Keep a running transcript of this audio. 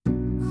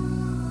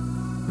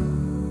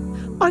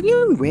Are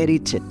you ready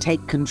to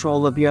take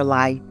control of your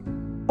life?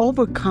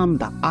 Overcome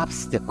the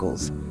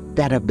obstacles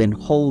that have been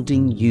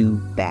holding you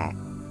back.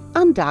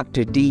 I'm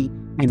Dr. D,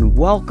 and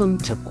welcome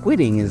to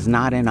Quitting is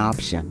Not an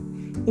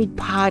Option, a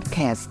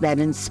podcast that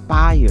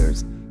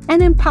inspires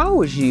and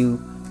empowers you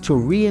to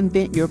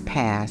reinvent your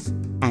past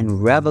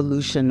and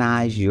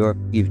revolutionize your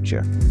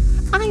future.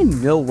 I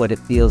know what it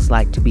feels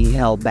like to be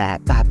held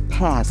back by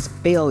past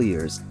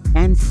failures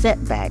and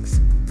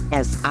setbacks,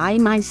 as I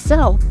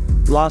myself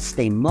lost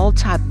a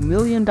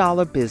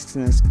multi-million-dollar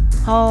business,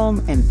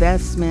 home,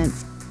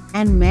 investments,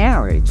 and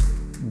marriage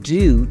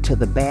due to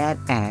the bad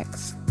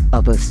acts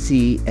of a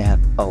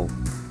CFO.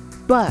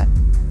 But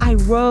I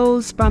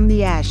rose from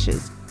the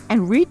ashes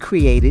and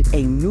recreated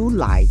a new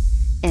life,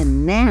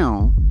 and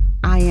now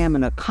I am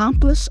an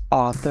accomplished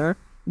author,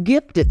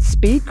 gifted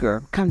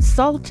speaker,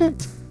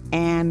 consultant,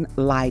 and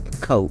life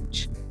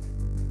coach.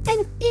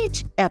 In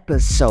each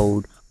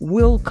episode,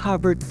 we'll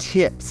cover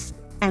tips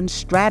and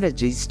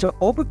strategies to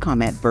overcome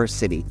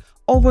adversity,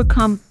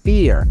 overcome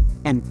fear,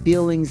 and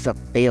feelings of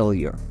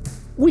failure.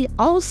 We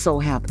also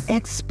have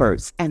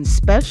experts and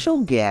special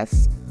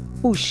guests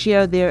who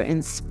share their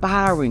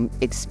inspiring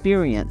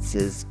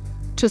experiences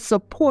to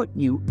support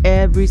you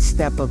every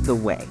step of the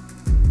way.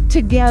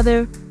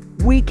 Together,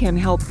 we can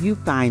help you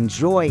find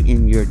joy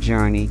in your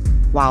journey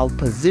while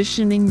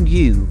positioning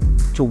you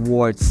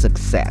towards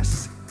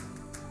success.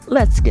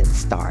 Let's get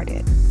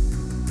started.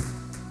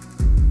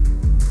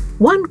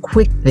 One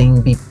quick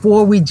thing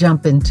before we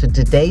jump into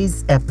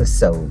today's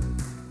episode.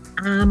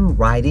 I'm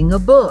writing a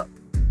book.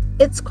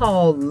 It's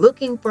called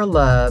Looking for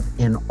Love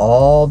in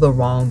All the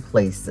Wrong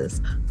Places,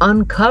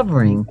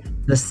 Uncovering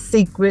the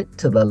Secret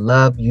to the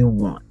Love You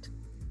Want.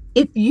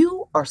 If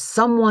you or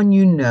someone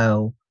you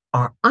know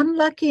are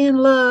unlucky in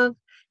love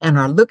and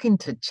are looking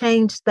to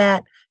change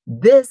that,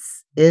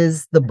 this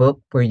is the book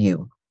for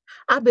you.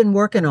 I've been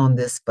working on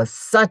this for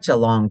such a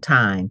long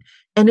time,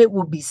 and it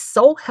will be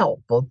so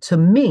helpful to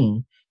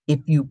me if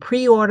you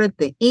pre-ordered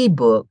the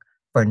ebook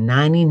for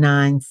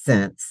 99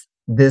 cents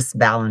this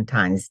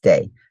Valentine's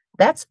Day.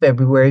 That's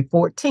February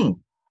 14th.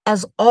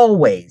 As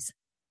always,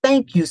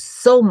 thank you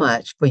so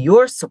much for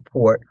your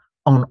support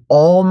on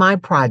all my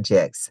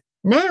projects.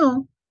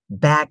 Now,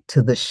 back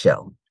to the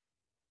show.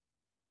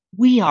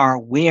 We are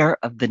aware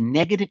of the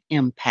negative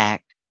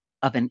impact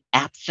of an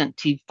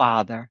absentee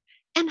father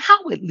and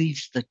how it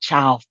leaves the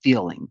child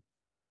feeling.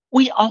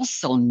 We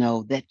also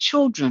know that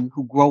children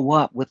who grow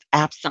up with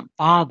absent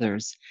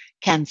fathers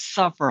can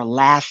suffer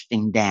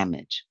lasting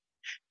damage.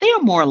 They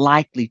are more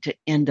likely to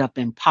end up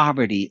in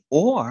poverty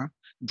or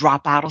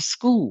drop out of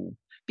school,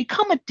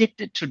 become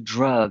addicted to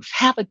drugs,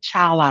 have a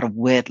child out of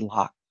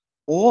wedlock,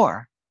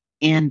 or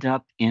end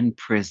up in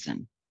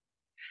prison.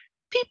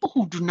 People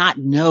who do not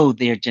know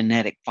their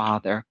genetic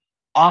father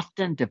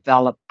often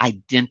develop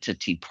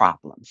identity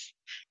problems.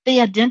 They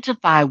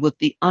identify with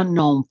the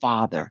unknown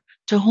father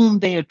to whom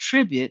they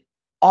attribute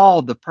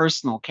all the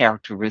personal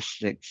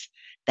characteristics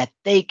that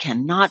they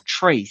cannot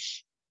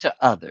trace to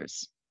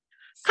others.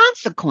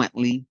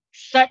 Consequently,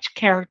 such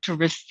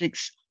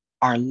characteristics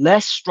are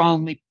less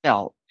strongly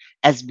felt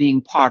as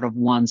being part of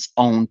one's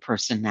own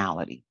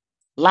personality.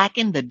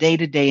 Lacking the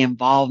day-to-day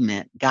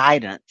involvement,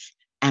 guidance,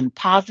 and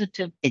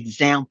positive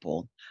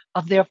example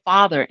of their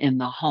father in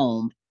the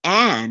home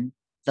and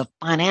the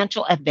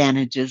financial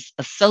advantages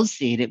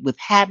associated with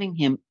having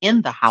him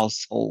in the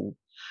household,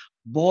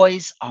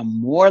 boys are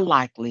more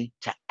likely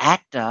to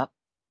act up,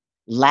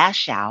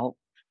 lash out,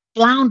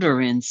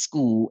 flounder in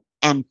school,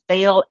 and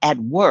fail at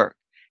work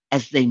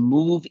as they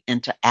move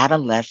into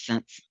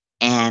adolescence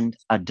and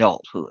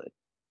adulthood.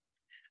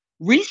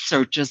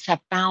 Researchers have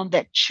found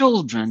that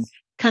children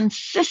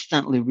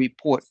consistently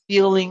report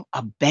feeling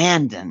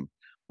abandoned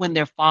when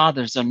their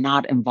fathers are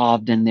not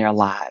involved in their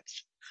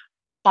lives.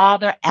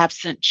 Father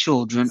absent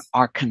children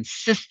are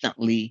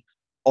consistently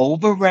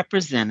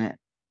overrepresented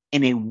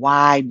in a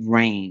wide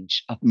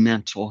range of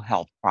mental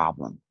health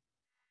problems.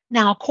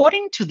 Now,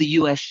 according to the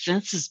U.S.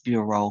 Census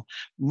Bureau,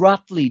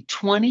 roughly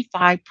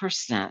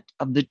 25%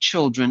 of the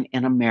children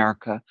in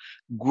America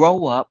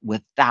grow up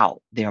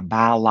without their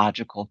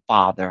biological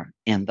father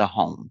in the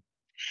home.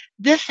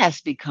 This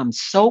has become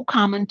so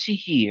common to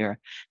hear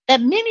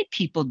that many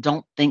people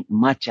don't think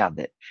much of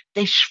it.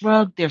 They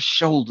shrug their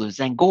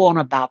shoulders and go on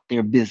about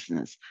their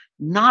business,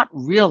 not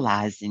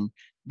realizing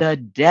the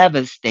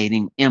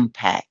devastating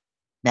impact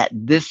that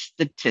this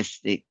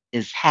statistic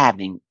is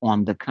having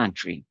on the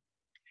country.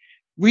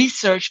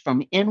 Research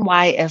from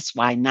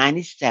NYSY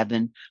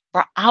 97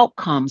 for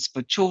outcomes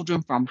for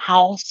children from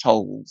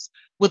households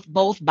with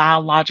both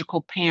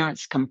biological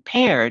parents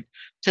compared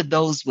to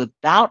those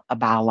without a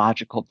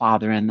biological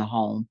father in the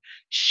home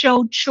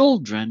showed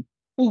children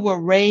who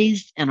were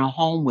raised in a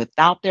home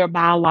without their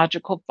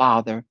biological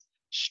father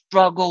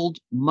struggled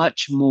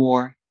much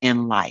more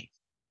in life.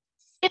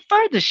 It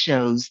further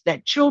shows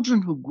that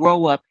children who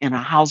grow up in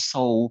a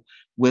household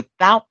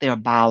without their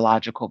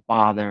biological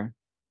father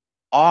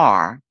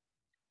are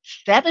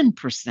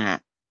 7%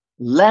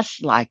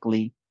 less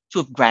likely to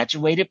have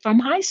graduated from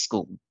high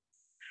school,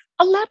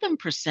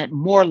 11%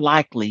 more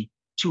likely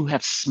to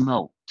have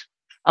smoked,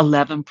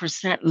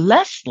 11%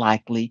 less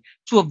likely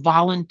to have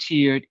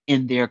volunteered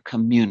in their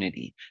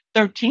community,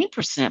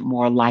 13%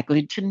 more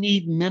likely to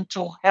need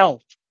mental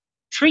health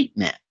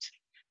treatment,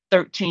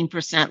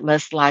 13%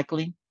 less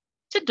likely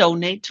to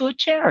donate to a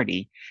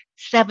charity,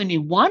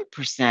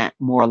 71%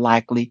 more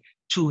likely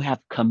to have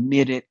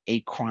committed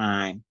a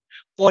crime,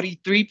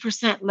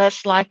 43%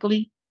 less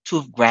likely to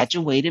have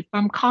graduated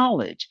from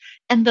college.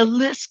 And the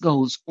list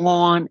goes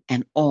on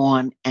and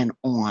on and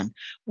on.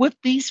 With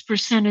these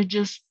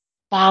percentages,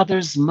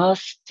 fathers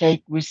must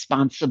take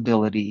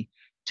responsibility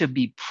to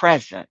be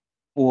present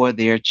for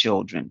their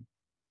children.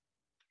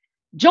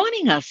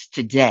 Joining us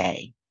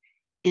today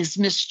is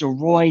Mr.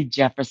 Roy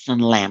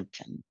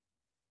Jefferson-Lampton.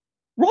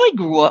 Roy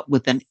grew up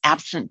with an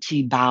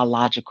absentee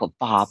biological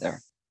father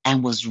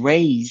and was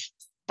raised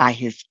by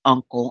his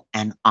uncle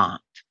and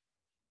aunt.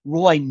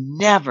 Roy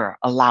never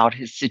allowed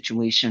his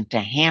situation to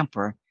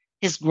hamper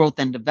his growth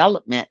and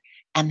development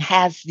and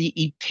has the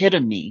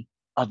epitome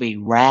of a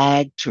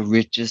rag to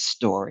riches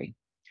story.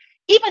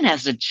 Even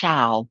as a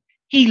child,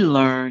 he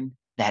learned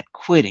that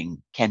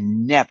quitting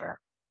can never,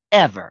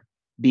 ever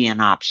be an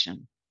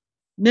option.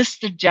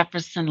 Mr.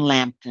 Jefferson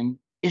Lampton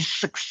is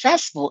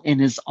successful in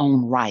his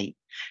own right,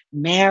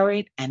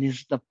 married, and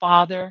is the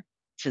father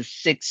to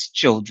six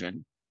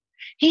children.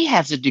 He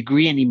has a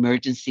degree in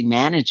emergency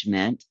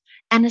management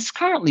and is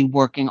currently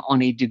working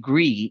on a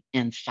degree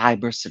in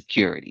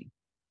cybersecurity.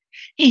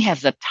 He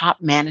has a top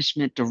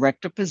management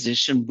director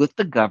position with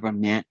the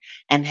government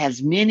and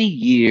has many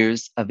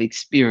years of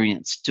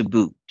experience to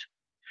boot.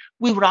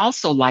 We would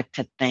also like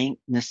to thank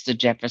Mr.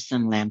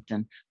 Jefferson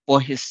Lampton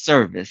for his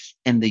service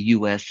in the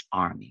U.S.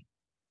 Army.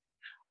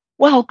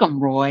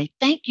 Welcome, Roy.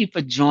 Thank you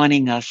for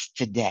joining us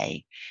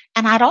today.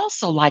 And I'd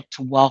also like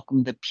to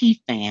welcome the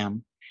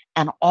PFAM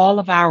and all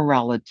of our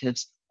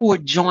relatives who are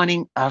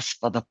joining us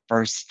for the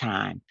first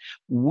time.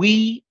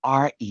 We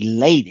are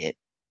elated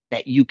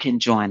that you can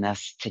join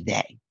us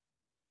today.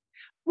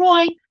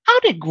 Roy, how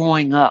did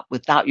growing up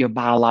without your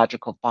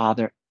biological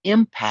father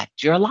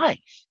impact your life?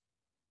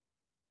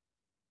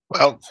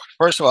 Well,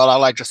 first of all, I'd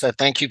like to say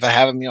thank you for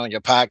having me on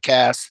your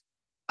podcast.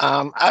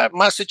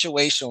 My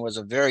situation was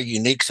a very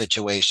unique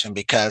situation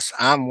because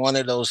I'm one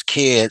of those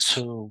kids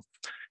who,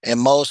 in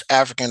most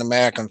African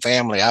American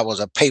family, I was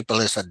a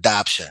paperless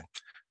adoption,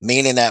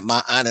 meaning that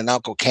my aunt and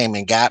uncle came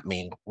and got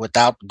me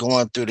without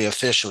going through the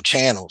official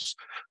channels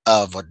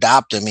of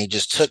adopting me,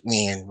 just took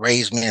me and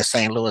raised me in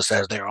St. Louis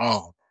as their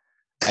own.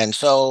 And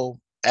so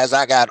as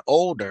I got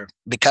older,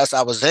 because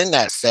I was in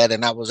that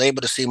setting, I was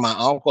able to see my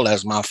uncle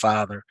as my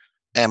father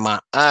and my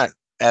aunt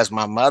as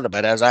my mother.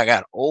 But as I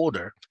got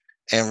older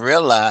and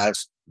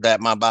realized that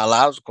my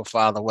biological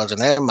father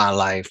wasn't in my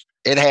life,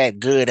 it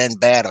had good and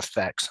bad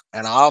effects.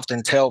 And I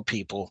often tell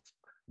people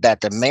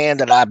that the man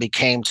that I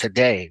became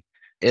today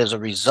is a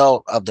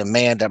result of the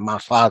man that my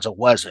father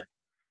wasn't.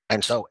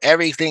 And so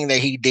everything that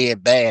he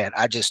did bad,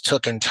 I just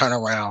took and turned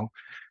around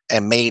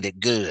and made it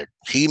good.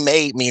 He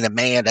made me the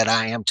man that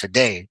I am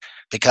today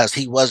because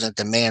he wasn't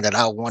the man that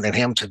I wanted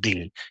him to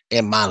be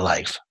in my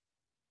life.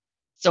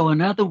 So,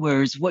 in other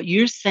words, what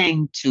you're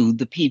saying to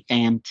the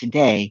PFAM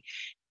today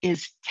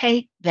is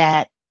take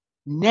that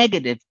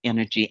negative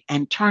energy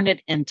and turn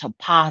it into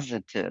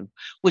positive,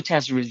 which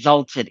has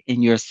resulted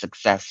in your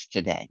success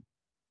today.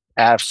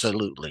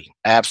 Absolutely.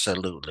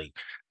 Absolutely.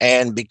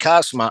 And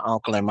because my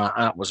uncle and my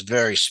aunt was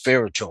very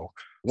spiritual,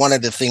 one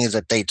of the things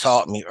that they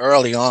taught me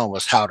early on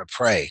was how to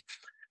pray.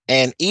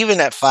 And even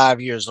at 5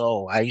 years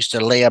old, I used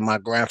to lay at my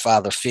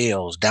grandfather's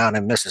fields down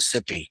in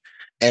Mississippi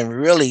and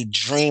really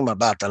dream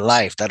about the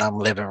life that I'm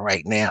living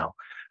right now.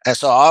 And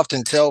so I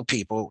often tell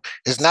people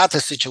it's not the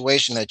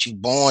situation that you're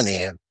born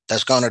in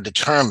that's going to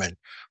determine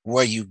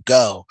where you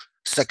go.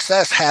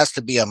 Success has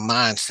to be a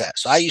mindset.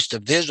 So I used to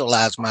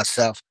visualize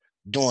myself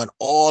doing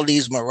all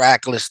these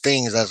miraculous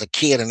things as a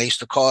kid, and they used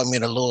to call me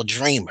the little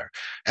dreamer.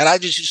 And I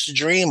just used to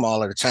dream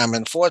all of the time.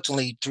 And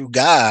fortunately, through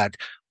God,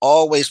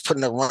 always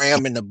putting a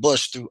ram in the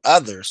bush through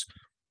others,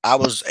 I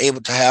was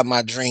able to have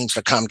my dreams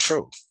to come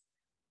true.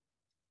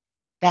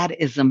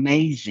 That is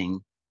amazing.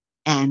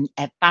 And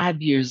at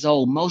 5 years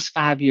old, most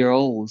 5 year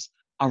olds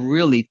are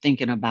really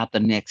thinking about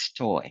the next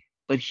toy.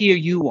 But here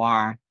you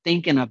are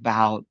thinking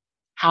about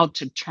how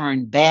to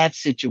turn bad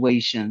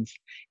situations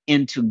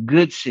into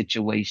good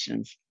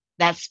situations.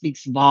 That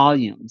speaks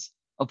volumes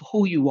of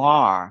who you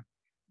are,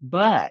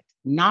 but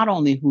not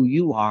only who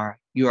you are,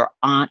 your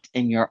aunt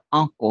and your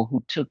uncle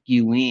who took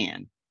you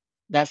in.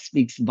 That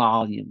speaks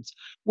volumes.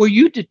 Were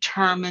you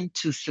determined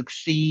to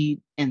succeed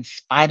in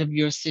spite of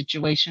your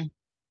situation?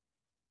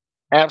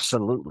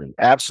 Absolutely.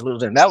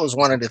 Absolutely. And that was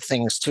one of the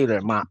things too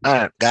that my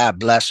aunt, God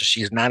bless her,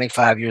 she's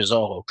 95 years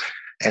old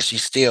and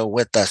she's still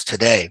with us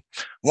today.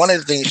 One of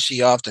the things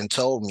she often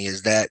told me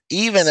is that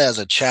even as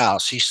a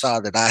child, she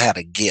saw that I had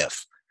a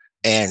gift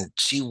and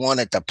she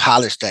wanted to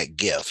polish that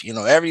gift. You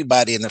know,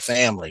 everybody in the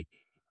family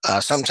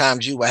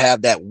Sometimes you will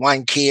have that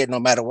one kid, no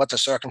matter what the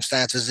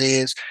circumstances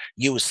is,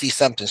 you would see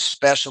something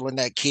special in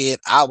that kid.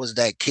 I was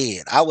that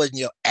kid. I wasn't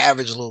your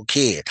average little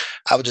kid.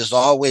 I was just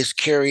always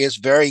curious,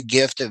 very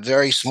gifted,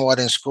 very smart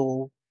in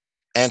school.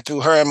 And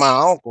through her and my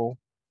uncle,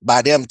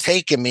 by them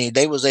taking me,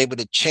 they was able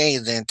to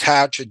change the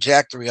entire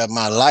trajectory of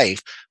my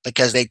life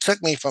because they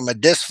took me from a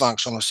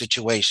dysfunctional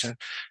situation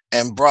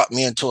and brought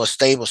me into a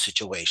stable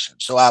situation.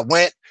 So I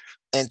went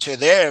into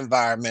their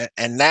environment,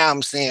 and now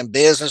I'm seeing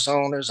business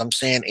owners, I'm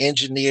seeing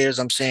engineers,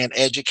 I'm seeing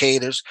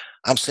educators,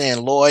 I'm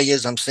seeing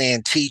lawyers, I'm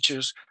seeing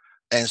teachers.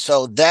 And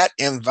so that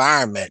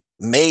environment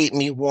made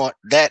me want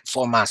that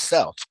for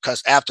myself,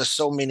 because after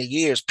so many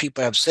years,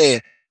 people have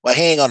said, well,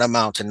 he ain't gonna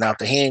amount to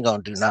nothing. He ain't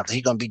gonna do nothing.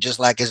 He gonna be just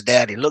like his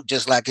daddy, look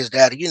just like his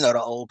daddy. You know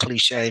the old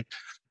cliche.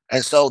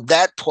 And so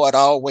that part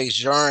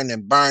always yearned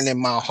and burned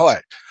in my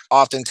heart.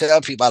 Often tell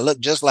people I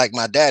look just like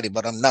my daddy,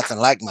 but I'm nothing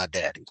like my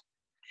daddy.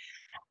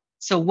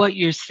 So, what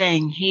you're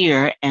saying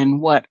here,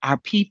 and what our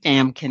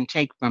PFAM can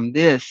take from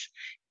this,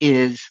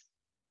 is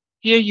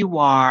here you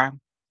are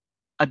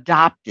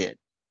adopted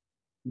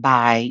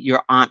by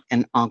your aunt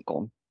and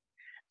uncle.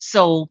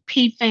 So,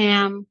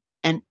 PFAM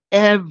and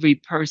every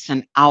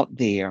person out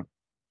there,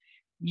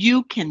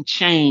 you can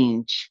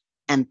change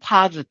and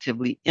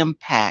positively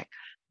impact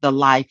the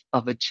life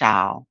of a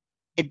child.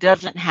 It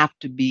doesn't have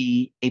to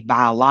be a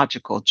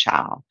biological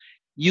child.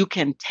 You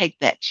can take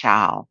that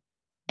child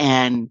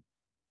and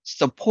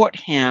support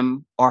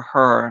him or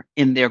her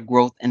in their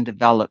growth and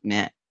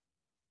development,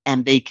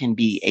 and they can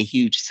be a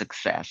huge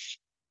success.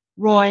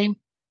 Roy,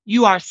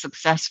 you are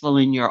successful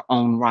in your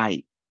own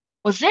right.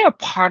 Was there a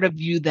part of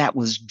you that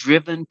was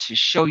driven to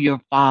show your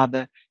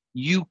father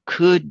you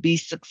could be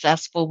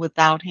successful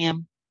without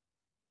him?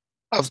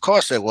 Of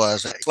course it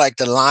was. It's like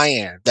the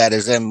lion that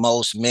is in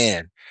most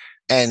men.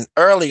 And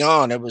early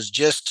on, it was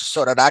just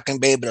so that I can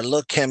be able to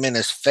look him in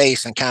his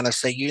face and kind of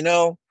say,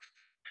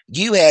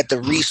 you had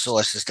the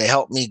resources to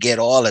help me get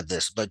all of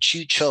this, but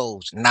you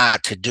chose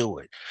not to do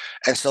it.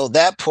 And so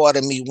that part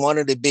of me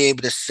wanted to be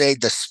able to say,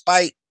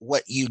 despite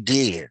what you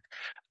did,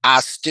 I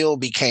still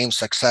became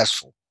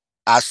successful.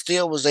 I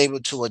still was able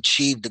to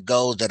achieve the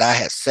goals that I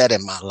had set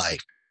in my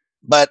life.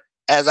 But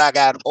as I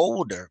got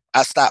older,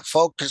 I stopped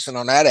focusing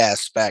on that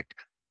aspect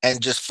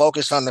and just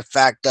focused on the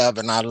fact of,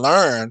 and I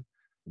learned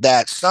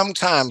that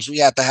sometimes we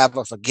have to have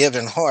a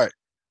forgiving heart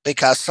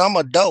because some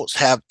adults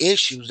have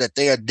issues that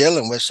they are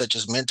dealing with, such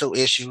as mental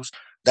issues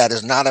that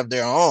is not of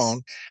their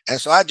own. And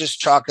so I just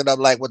chalked it up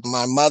like with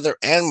my mother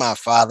and my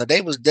father,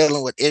 they was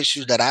dealing with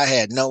issues that I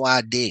had no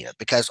idea.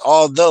 Because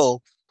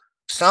although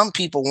some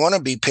people want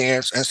to be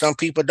parents and some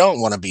people don't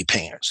want to be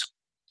parents.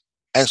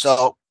 And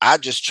so I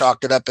just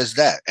chalked it up as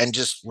that and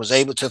just was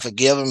able to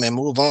forgive them and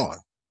move on.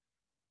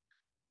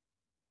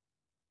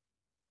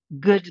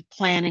 Good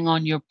planning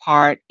on your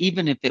part,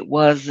 even if it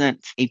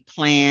wasn't a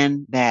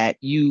plan that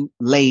you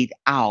laid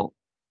out,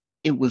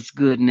 it was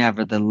good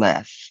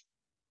nevertheless.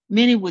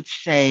 Many would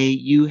say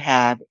you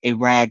have a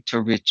rag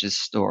to riches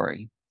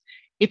story.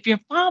 If your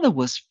father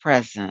was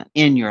present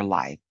in your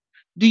life,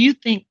 do you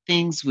think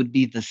things would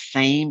be the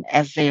same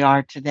as they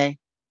are today?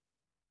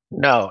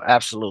 No,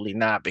 absolutely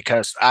not.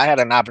 Because I had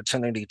an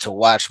opportunity to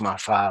watch my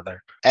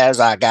father as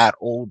I got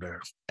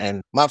older.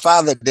 And my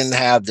father didn't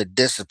have the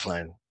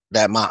discipline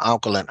that my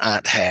uncle and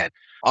aunt had,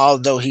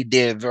 although he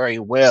did very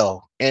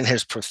well in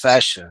his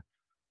profession.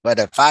 But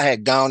if I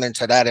had gone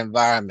into that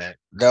environment,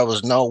 there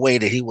was no way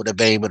that he would have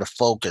been able to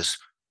focus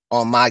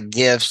on my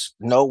gifts,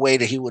 no way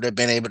that he would have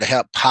been able to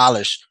help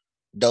polish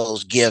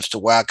those gifts to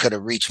where I could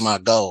have reached my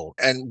goal.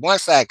 And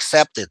once I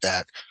accepted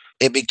that,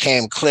 it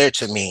became clear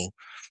to me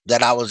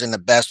that I was in the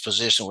best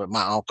position with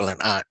my uncle and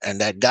aunt,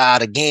 and that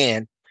God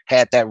again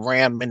had that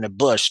ram in the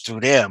bush through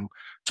them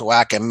to where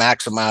I can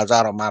maximize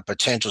out on my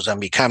potentials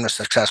and become the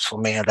successful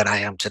man that I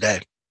am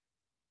today.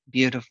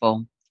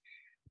 Beautiful.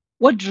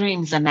 What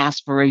dreams and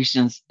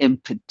aspirations in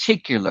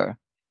particular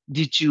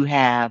did you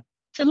have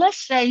to,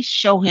 let's say,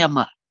 show him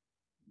up?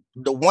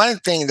 The one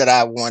thing that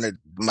I wanted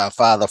my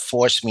father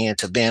forced me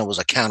into being was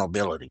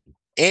accountability.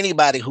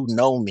 Anybody who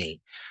know me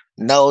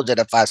knows that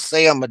if I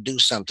say I'm gonna do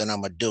something,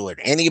 I'm gonna do it.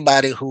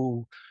 Anybody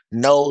who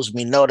knows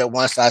me know that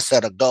once I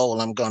set a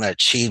goal, I'm gonna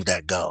achieve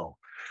that goal.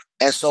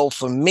 And so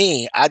for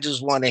me, I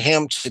just wanted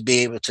him to be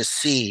able to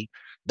see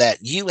that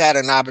you had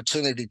an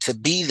opportunity to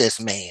be this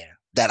man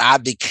that I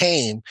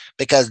became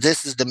because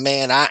this is the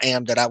man I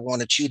am that I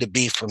wanted you to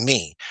be for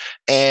me.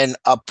 And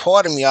a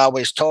part of me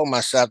always told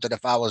myself that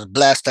if I was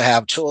blessed to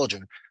have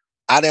children,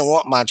 I didn't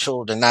want my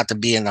children not to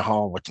be in the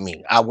home with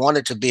me. I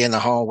wanted to be in the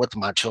home with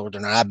my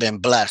children, and I've been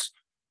blessed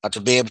to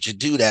be able to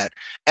do that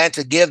and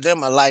to give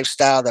them a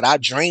lifestyle that I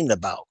dreamed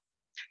about.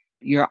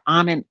 Your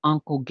aunt and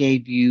uncle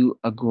gave you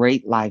a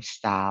great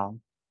lifestyle.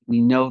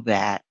 We know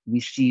that. We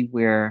see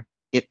where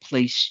it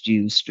placed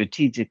you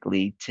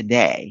strategically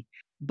today.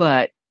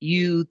 But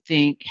you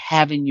think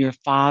having your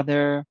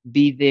father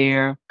be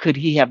there, could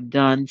he have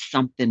done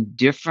something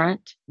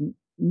different?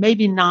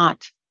 Maybe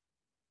not.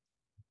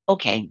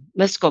 Okay,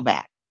 let's go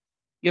back.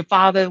 Your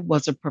father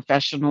was a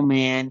professional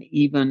man,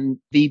 even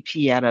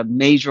VP at a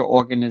major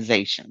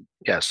organization.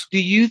 Yes.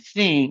 Do you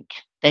think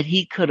that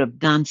he could have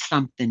done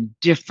something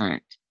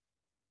different?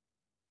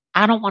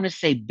 I don't want to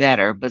say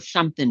better, but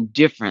something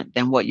different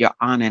than what your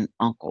aunt and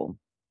uncle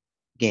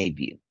gave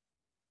you.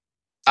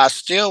 I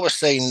still would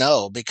say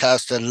no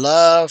because the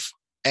love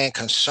and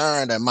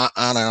concern that my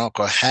aunt and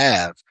uncle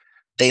have,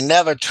 they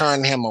never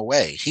turned him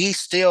away. He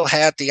still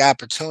had the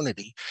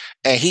opportunity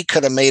and he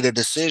could have made a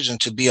decision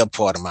to be a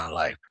part of my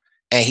life.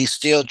 And he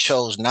still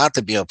chose not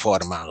to be a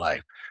part of my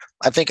life.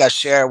 I think I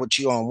shared with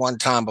you on one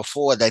time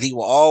before that he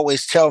will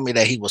always tell me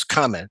that he was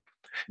coming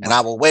and Right.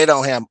 I will wait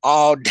on him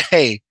all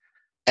day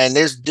and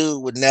this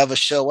dude would never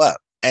show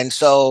up. And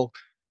so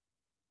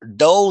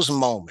those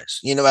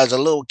moments, as a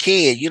little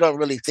kid, you don't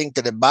really think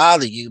that it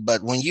bother you,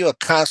 but when you are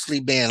constantly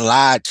being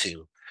lied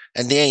to,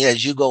 and then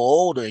as you go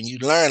older and you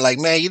learn, like,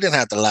 man, you didn't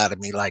have to lie to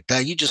me like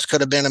that. You just could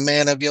have been a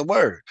man of your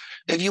word.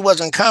 If you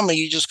wasn't coming,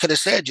 you just could have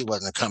said you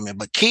wasn't coming.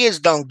 But kids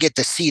don't get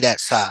to see that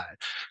side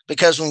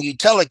because when you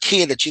tell a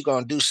kid that you're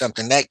going to do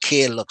something, that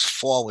kid looks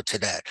forward to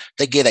that.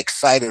 They get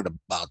excited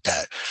about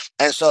that.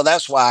 And so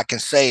that's why I can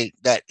say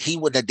that he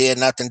wouldn't have did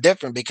nothing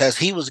different because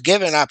he was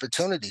given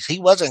opportunities. He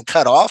wasn't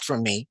cut off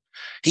from me.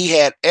 He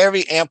had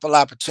every ample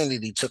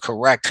opportunity to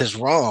correct his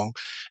wrong,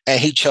 and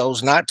he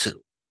chose not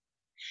to.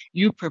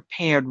 You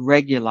prepared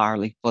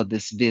regularly for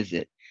this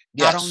visit.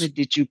 Not only Yes,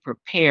 did you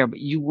prepare, but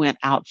you went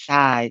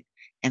outside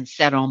and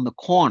sat on the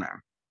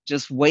corner,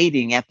 just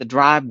waiting at the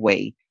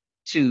driveway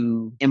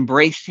to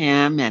embrace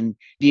him and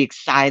be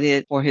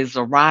excited for his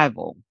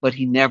arrival, but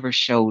he never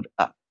showed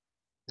up.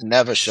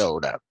 never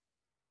showed up.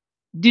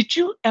 Did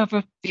you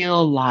ever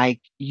feel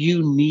like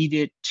you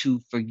needed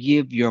to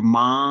forgive your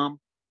mom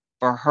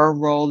for her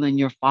role in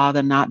your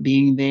father not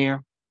being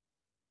there?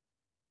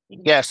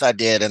 Yes, I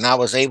did. And I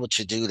was able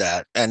to do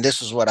that. And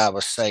this is what I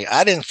would say.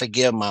 I didn't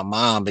forgive my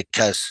mom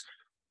because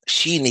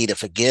she needed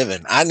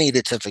forgiving. I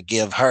needed to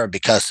forgive her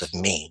because of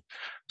me.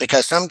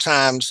 Because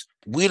sometimes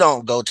we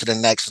don't go to the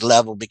next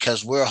level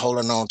because we're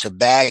holding on to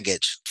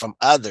baggage from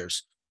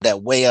others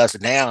that weigh us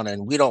down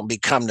and we don't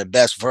become the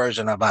best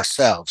version of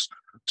ourselves.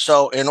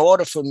 So, in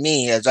order for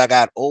me, as I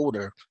got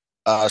older,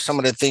 some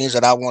of the things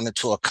that I wanted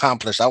to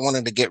accomplish, I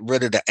wanted to get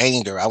rid of the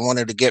anger. I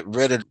wanted to get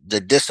rid of the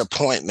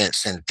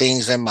disappointments and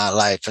things in my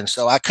life. And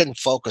so I couldn't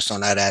focus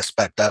on that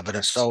aspect of it.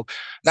 And so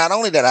not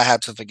only did I have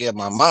to forgive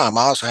my mom,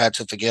 I also had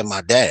to forgive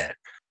my dad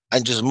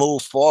and just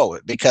move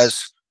forward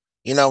because,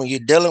 when you're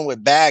dealing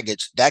with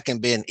baggage, that can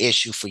be an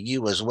issue for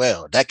you as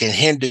well. That can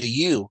hinder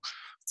you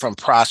from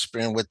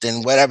prospering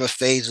within whatever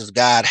phases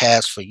God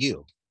has for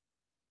you.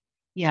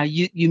 Yeah,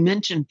 you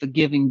mentioned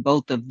forgiving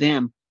both of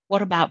them.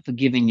 What about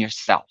forgiving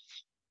yourself?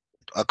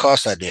 Of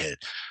course I did.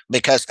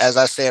 Because as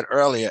I said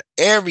earlier,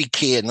 every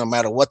kid, no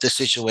matter what the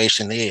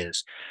situation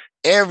is,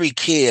 every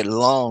kid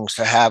longs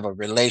to have a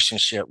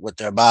relationship with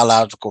their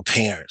biological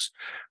parents.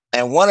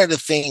 And one of the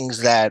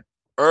things that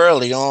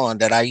early on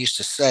that I used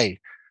to say,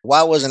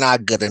 why wasn't I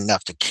good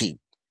enough to keep?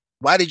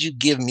 Why did you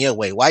give me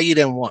away? Why you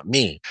didn't want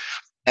me?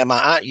 And my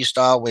aunt used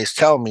to always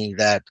tell me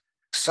that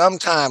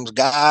sometimes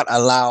God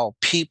allow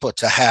people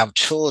to have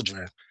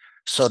children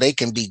so they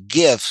can be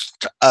gifts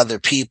to other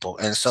people.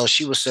 And so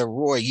she would say,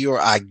 Roy, you're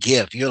our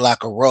gift. You're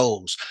like a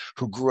rose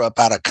who grew up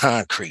out of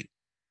concrete.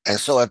 And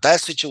so if that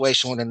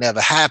situation would have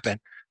never happened,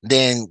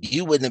 then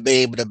you wouldn't be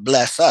able to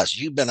bless us.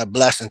 You've been a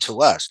blessing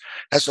to us.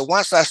 And so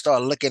once I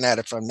start looking at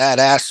it from that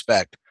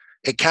aspect,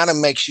 it kind of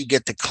makes you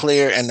get the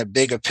clear and the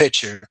bigger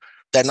picture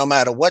that no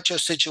matter what your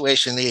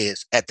situation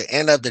is, at the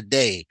end of the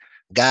day,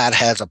 God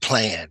has a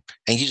plan,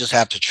 and you just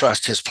have to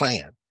trust his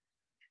plan.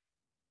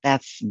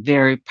 That's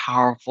very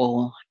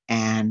powerful.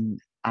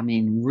 And I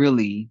mean,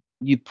 really,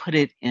 you put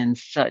it in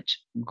such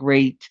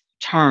great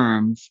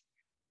terms.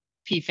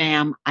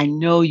 PFAM, I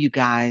know you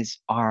guys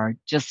are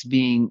just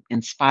being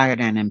inspired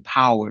and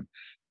empowered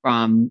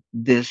from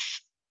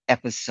this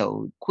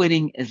episode.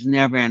 Quitting is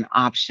never an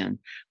option,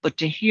 but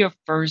to hear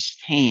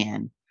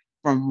firsthand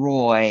from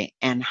Roy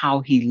and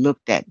how he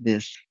looked at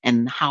this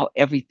and how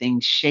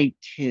everything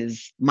shaped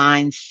his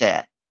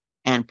mindset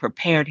and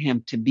prepared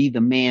him to be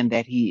the man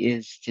that he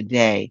is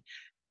today,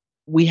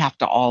 we have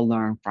to all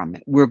learn from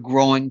it. We're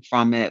growing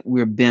from it,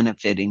 we're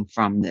benefiting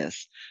from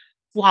this.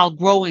 While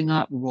growing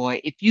up, Roy,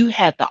 if you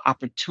had the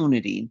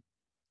opportunity,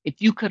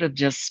 if you could have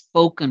just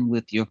spoken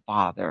with your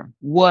father,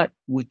 what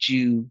would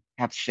you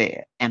have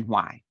said and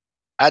why?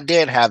 I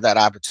did have that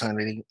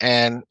opportunity.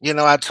 And,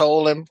 I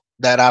told him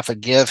that I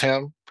forgive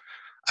him.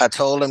 I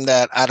told him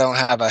that I don't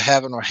have a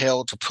heaven or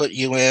hell to put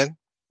you in.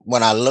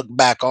 When I look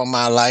back on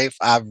my life,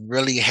 I've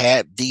really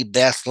had the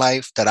best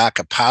life that I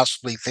could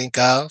possibly think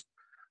of.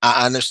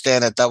 I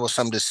understand that was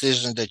some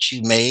decisions that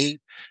you made,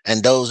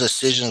 and those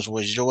decisions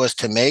was yours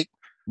to make.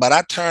 But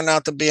I turned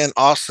out to be an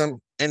awesome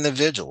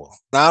individual.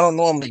 Now, I don't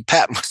normally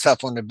pat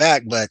myself on the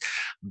back, but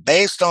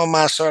based on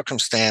my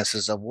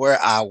circumstances of where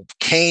I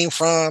came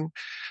from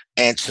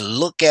and to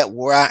look at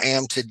where I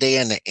am today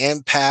and the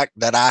impact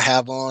that I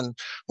have on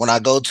when I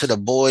go to the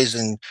Boys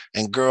and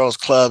Girls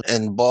Club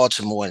in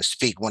Baltimore and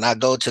speak, when I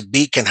go to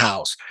Beacon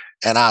House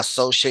and I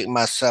associate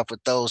myself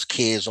with those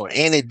kids or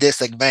any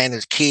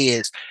disadvantaged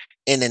kids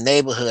in the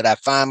neighborhood, I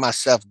find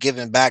myself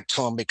giving back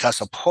to them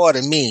because a part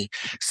of me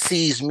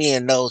sees me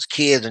in those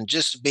kids, and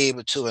just to be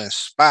able to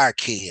inspire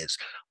kids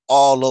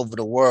all over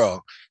the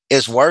world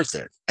is worth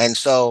it. And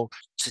so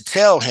to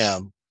tell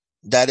him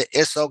that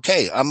it's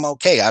okay, I'm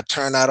okay, I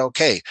turn out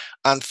okay.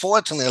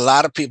 Unfortunately, a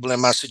lot of people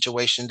in my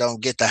situation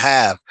don't get to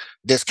have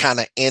this kind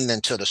of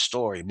ending to the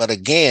story. But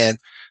again,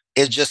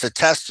 it's just a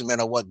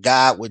testament of what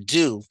God would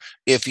do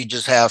if you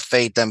just have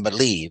faith and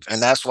believe.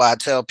 And that's why I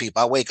tell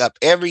people I wake up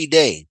every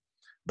day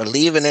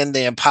believing in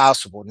the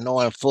impossible,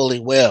 knowing fully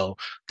well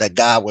that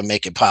God would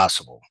make it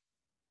possible.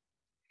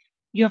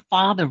 Your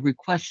father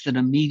requested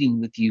a meeting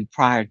with you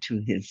prior to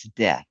his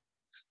death.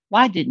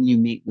 Why didn't you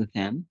meet with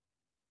him?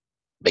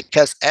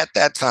 Because at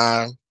that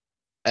time,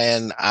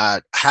 and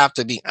I have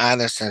to be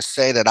honest and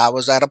say that I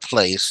was at a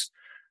place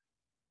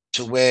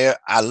to where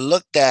I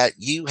looked at,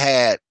 you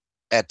had,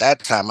 at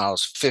that time I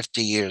was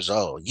 50 years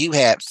old. You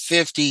had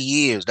 50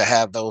 years to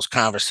have those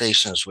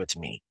conversations with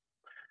me.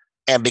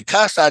 And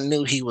because I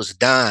knew he was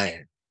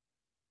dying,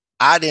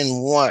 I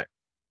didn't want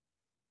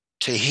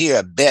to hear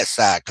a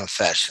bedside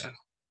confession.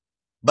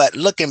 But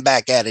looking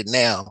back at it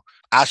now,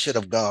 I should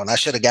have gone. I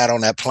should have got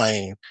on that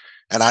plane,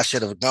 and I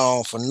should have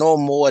gone for no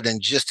more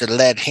than just to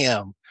let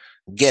him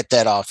get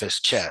that off his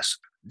chest.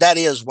 That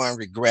is one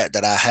regret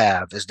that I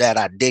have, is that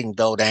I didn't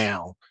go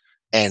down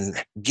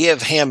and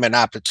give him an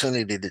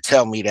opportunity to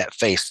tell me that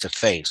face to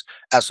face,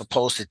 as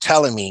opposed to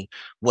telling me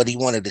what he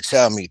wanted to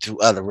tell me through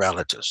other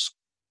relatives.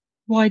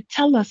 Roy,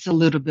 tell us a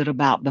little bit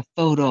about the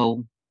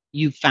photo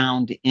you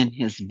found in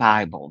his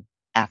Bible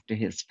after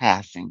his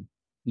passing.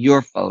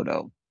 Your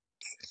photo.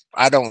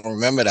 I don't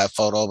remember that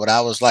photo, but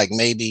I was like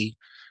maybe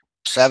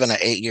 7 or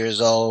 8 years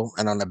old,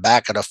 and on the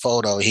back of the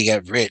photo, he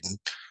had written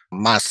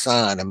my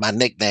son, and my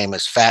nickname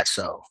is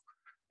Fatso,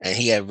 and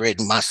he had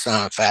written my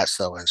son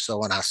Fatso. And so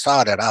when I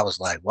saw that, I was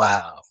like,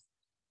 wow,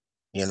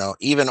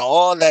 even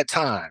all that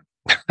time.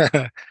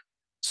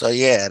 So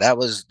yeah, that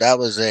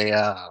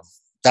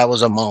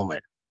was a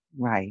moment.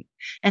 Right.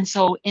 And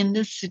so in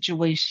this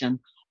situation,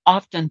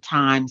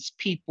 oftentimes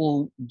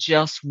people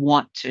just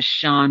want to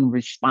shun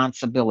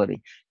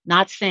responsibility.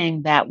 Not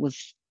saying that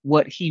was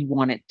what he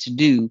wanted to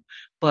do,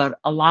 but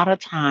a lot of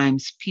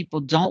times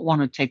people don't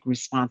want to take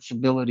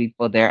responsibility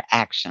for their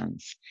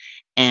actions.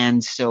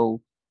 And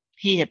so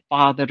he had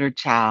fathered a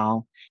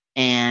child,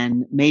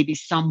 and maybe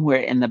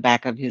somewhere in the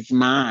back of his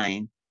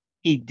mind,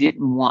 he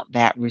didn't want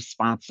that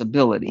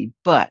responsibility,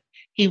 but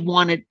he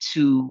wanted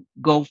to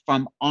go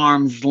from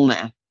arm's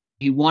length.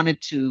 He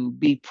wanted to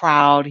be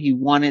proud. He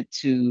wanted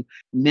to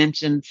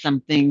mention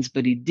some things,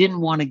 but he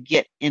didn't want to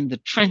get in the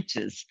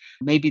trenches,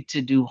 maybe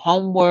to do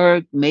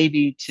homework,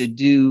 maybe to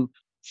do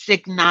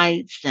sick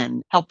nights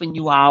and helping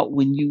you out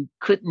when you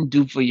couldn't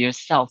do for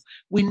yourself.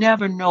 We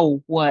never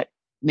know what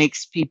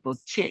makes people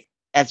tick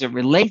as it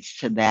relates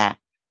to that.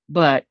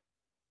 But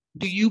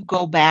do you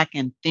go back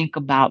and think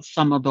about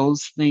some of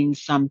those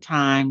things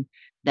sometime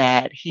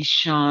that he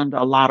shunned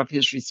a lot of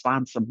his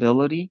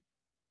responsibility?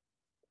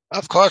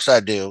 Of course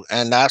I do.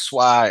 And that's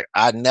why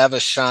I never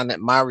shunned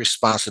my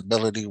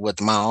responsibility with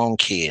my own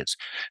kids.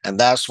 And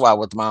that's why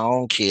with my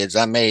own kids,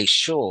 I made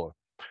sure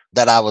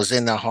that I was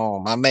in the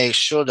home. I made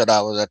sure that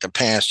I was at the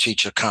parents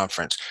teacher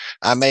conference.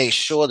 I made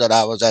sure that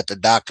I was at the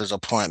doctor's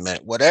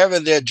appointment. Whatever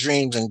their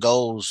dreams and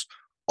goals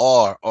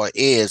are or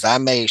is, I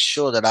made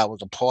sure that I was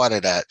a part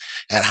of that.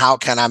 And how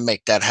can I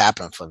make that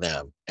happen for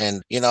them?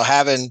 And,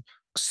 having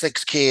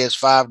six kids,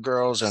 five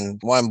girls and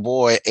one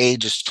boy,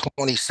 ages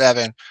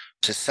 27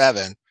 to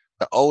 7,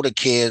 the older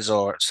kids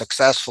are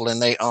successful in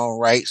their own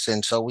rights.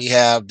 And so we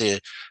have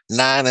the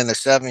 9 and the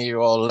 7-year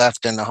old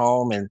left in the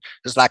home, and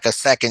it's like a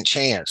second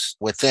chance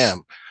with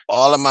them.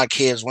 All of my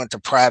kids went to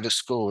private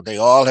school. They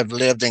all have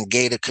lived in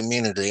gated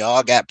community. They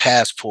all got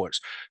passports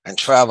and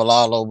travel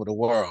all over the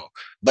world.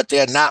 But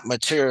they're not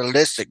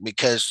materialistic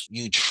because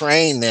you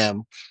train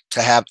them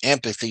to have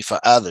empathy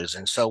for others.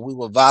 And so we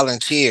will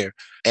volunteer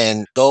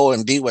and go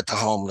and be with the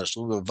homeless.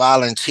 We will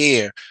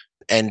volunteer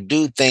and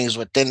do things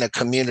within the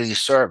community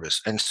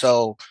service. And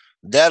so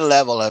their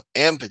level of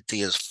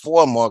empathy is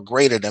far more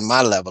greater than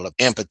my level of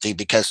empathy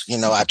because,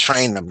 I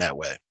train them that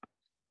way.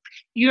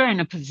 You're in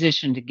a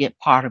position to get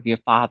part of your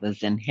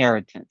father's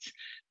inheritance.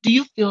 Do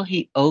you feel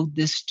he owed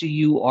this to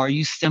you, or are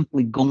you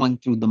simply going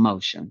through the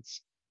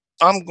motions?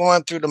 I'm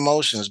going through the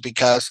motions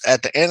because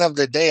at the end of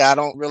the day, I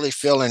don't really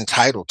feel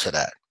entitled to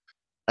that.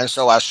 And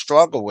so I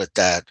struggle with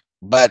that.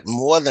 But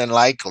more than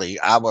likely,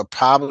 I would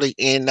probably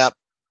end up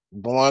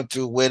going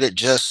through with it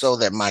just so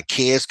that my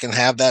kids can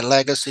have that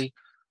legacy.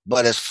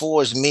 But as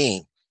far as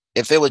me,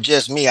 if it was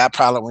just me, I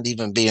probably wouldn't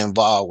even be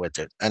involved with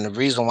it. And the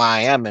reason why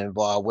I am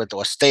involved with it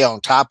or stay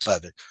on top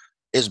of it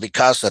is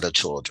because of the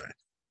children.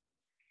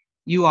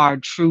 You are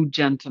a true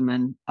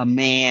gentleman, a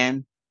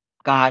man,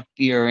 God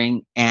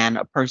fearing, and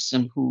a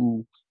person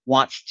who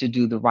wants to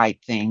do the right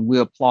thing. We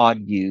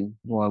applaud you,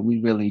 boy,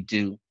 we really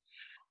do.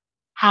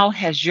 How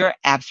has your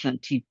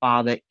absentee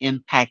father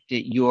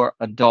impacted your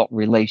adult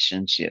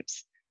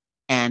relationships?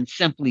 and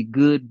simply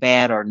good,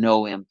 bad, or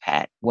no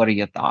impact? What are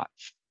your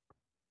thoughts?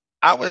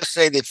 I would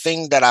say the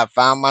thing that I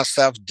found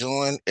myself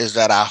doing is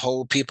that I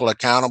hold people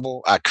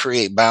accountable. I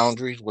create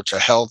boundaries, which are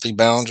healthy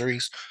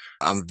boundaries.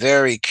 I'm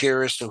very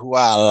curious to who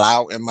I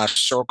allow in my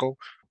circle.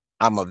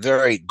 I'm a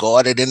very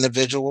guarded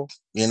individual.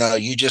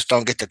 You just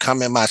don't get to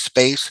come in my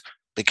space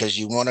because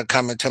you want to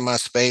come into my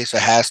space.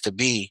 It has to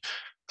be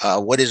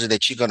what is it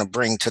that you're going to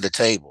bring to the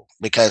table?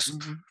 Because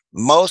Mhm.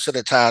 most of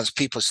the times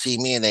people see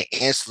me and they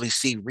instantly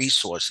see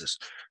resources.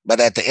 But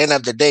at the end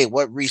of the day,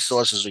 what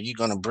resources are you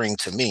going to bring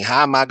to me?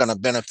 How am I going to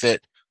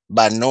benefit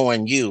by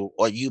knowing you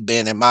or you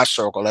being in my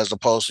circle as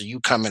opposed to you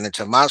coming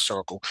into my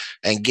circle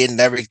and getting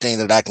everything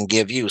that I can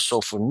give you?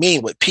 So for me,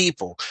 with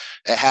people,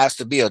 it has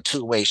to be a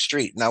two-way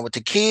street. Now, with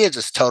the kids,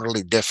 it's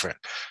totally different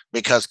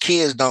because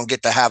kids don't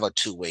get to have a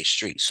two-way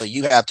street. So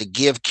you have to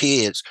give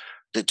kids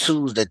the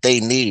tools that they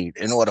need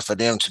in order for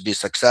them to be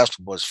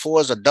successful. But as far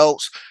as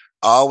adults,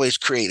 I always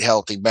create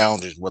healthy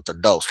boundaries with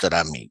adults that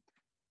I meet.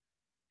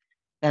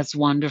 That's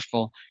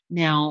wonderful.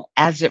 Now,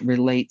 as it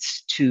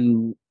relates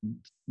to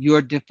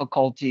your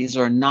difficulties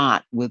or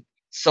not with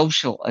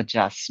social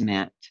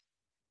adjustment,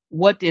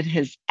 what did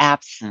his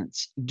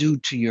absence do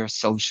to your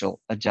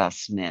social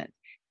adjustment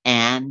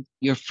and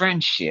your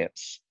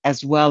friendships,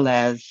 as well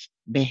as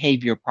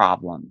behavior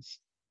problems?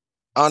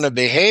 On the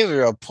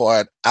behavioral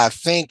part, I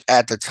think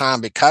at the time,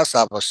 because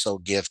I was so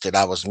gifted,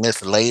 I was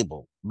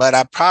mislabeled. But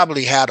I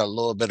probably had a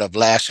little bit of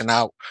lashing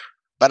out,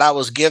 but I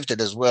was gifted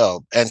as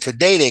well. And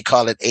today they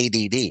call it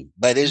ADD.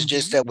 But it's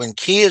just Mhm. that when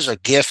kids are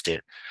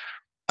gifted,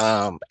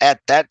 at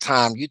that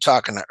time, you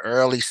talking the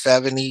early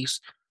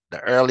 70s, the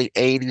early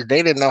 80s,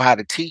 they didn't know how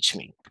to teach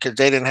me because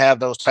they didn't have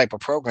those type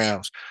of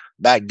programs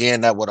back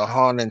then that would have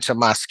honed into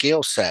my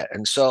skill set.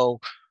 And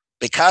so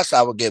because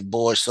I would get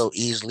bored so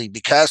easily,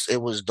 because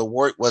it was the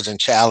work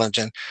wasn't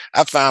challenging,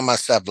 I found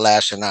myself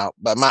lashing out.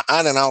 But my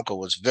aunt and uncle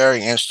was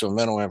very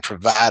instrumental in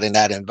providing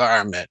that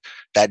environment,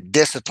 that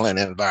disciplined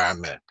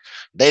environment.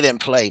 They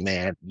didn't play,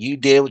 man. You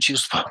did what you were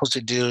supposed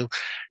to do.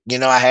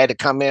 I had to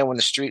come in when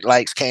the street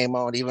lights came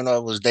on, even though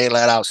it was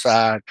daylight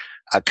outside.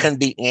 I couldn't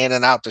be in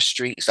and out the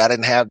streets. I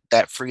didn't have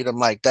that freedom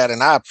like that.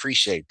 And I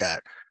appreciate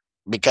that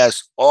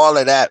because all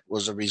of that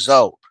was a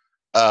result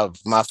of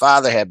my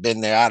father had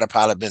been there. I'd have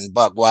probably been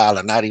buck wild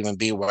and not even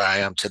be where I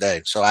am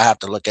today. So I have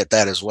to look at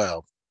that as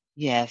well.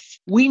 Yes,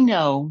 we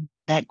know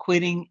that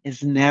quitting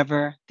is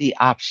never the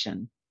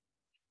option.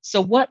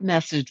 So, what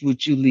message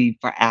would you leave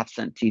for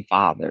absentee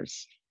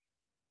fathers?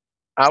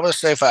 I would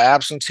say for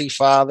absentee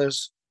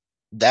fathers,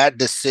 that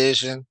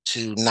decision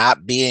to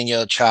not be in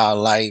your child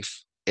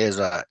life is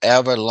a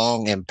ever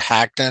long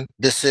impacting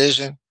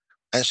decision.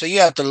 And so you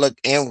have to look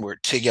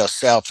inward to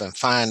yourself and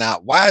find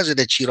out, why is it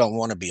that you don't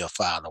want to be a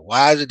father?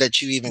 Why is it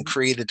that you even Mhm.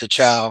 created the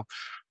child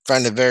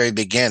from the very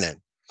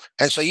beginning?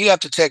 And so you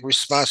have to take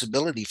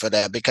responsibility for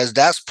that because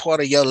that's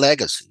part of your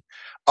legacy.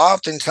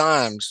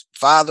 Oftentimes,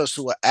 fathers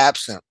who are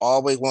absent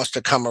always wants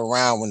to come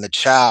around when the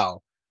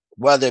child,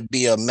 whether it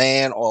be a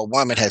man or a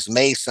woman, has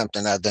made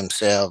something of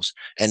themselves,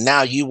 and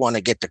now you want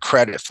to get the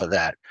credit for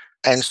that.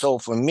 And so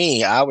for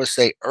me, I would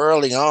say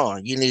early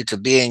on, you need to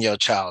be in your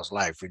child's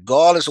life,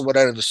 regardless of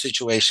whatever the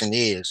situation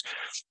is.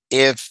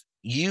 If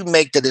you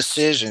make the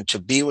decision to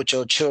be with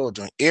your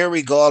children,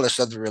 irregardless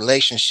of the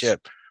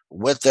relationship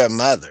with their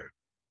mother,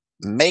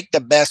 make the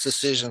best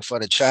decision for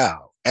the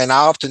child. And I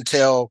often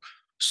tell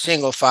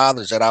single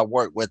fathers that I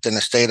work with in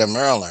the state of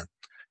Maryland,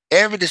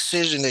 every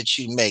decision that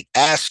you make,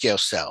 ask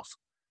yourself,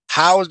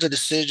 how is the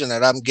decision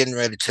that I'm getting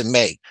ready to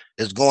make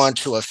is going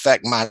to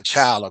affect my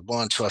child or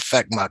going to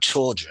affect my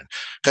children?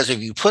 Because if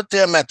you put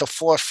them at the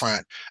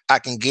forefront, I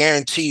can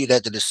guarantee you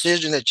that the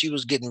decision that you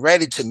was getting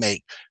ready to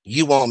make,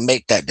 you won't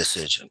make that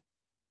decision.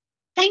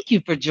 Thank you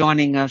for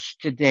joining us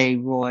today,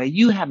 Roy.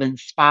 You have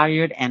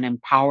inspired and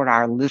empowered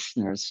our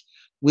listeners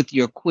with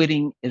your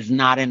quitting is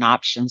not an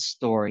option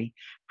story.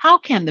 How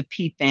can the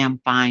PFAM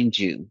find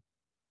you?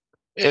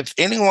 If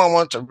anyone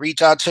wants to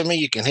reach out to me,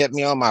 you can hit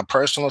me on my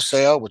personal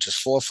cell, which is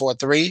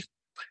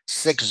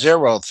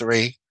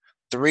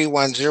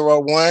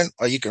 443-603-3101,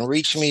 or you can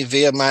reach me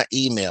via my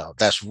email.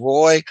 That's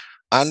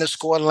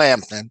Roy_Lampton,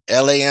 Lampton,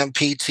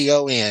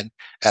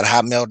 at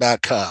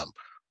hotmail.com.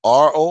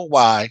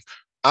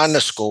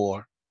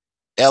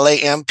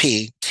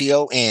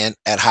 ROY_LAMPTON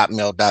at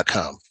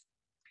hotmail.com.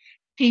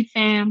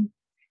 PFAM,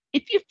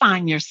 if you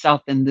find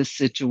yourself in this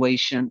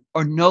situation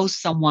or know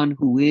someone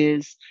who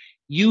is,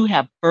 you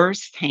have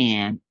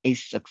firsthand a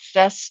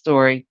success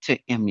story to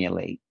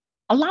emulate.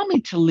 Allow me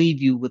to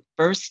leave you with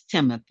 1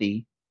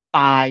 Timothy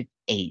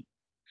 5:8.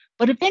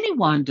 But if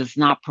anyone does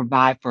not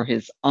provide for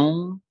his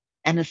own,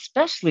 and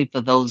especially for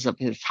those of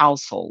his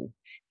household,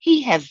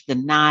 he has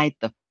denied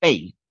the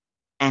faith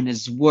and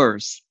is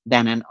worse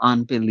than an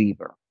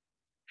unbeliever.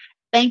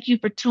 Thank you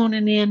for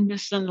tuning in,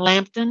 Mr.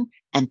 Lampton,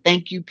 and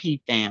thank you,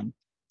 PFAM.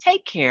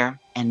 Take care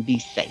and be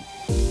safe.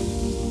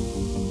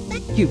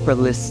 Thank you for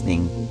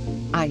listening.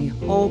 I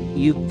hope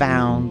you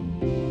found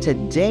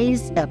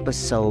today's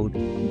episode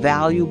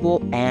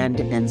valuable and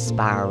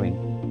inspiring.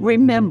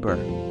 Remember,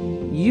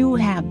 you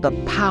have the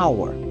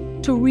power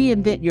to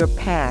reinvent your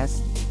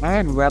past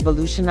and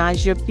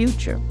revolutionize your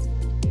future.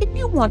 If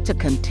you want to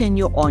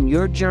continue on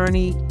your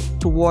journey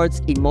towards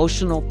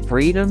emotional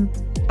freedom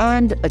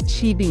and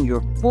achieving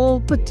your full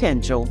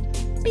potential,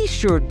 be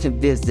sure to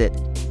visit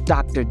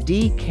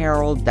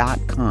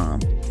drdcarroll.com.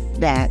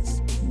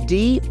 That's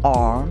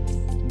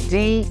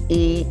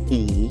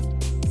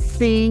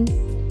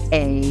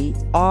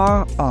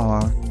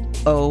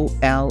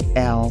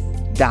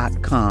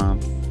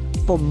DRDEECARROLL.com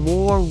for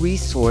more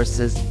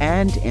resources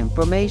and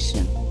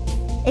information.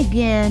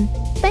 Again,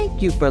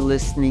 thank you for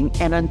listening,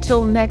 and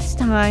until next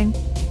time,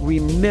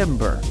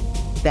 remember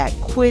that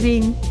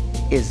quitting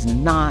is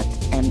not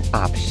an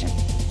option.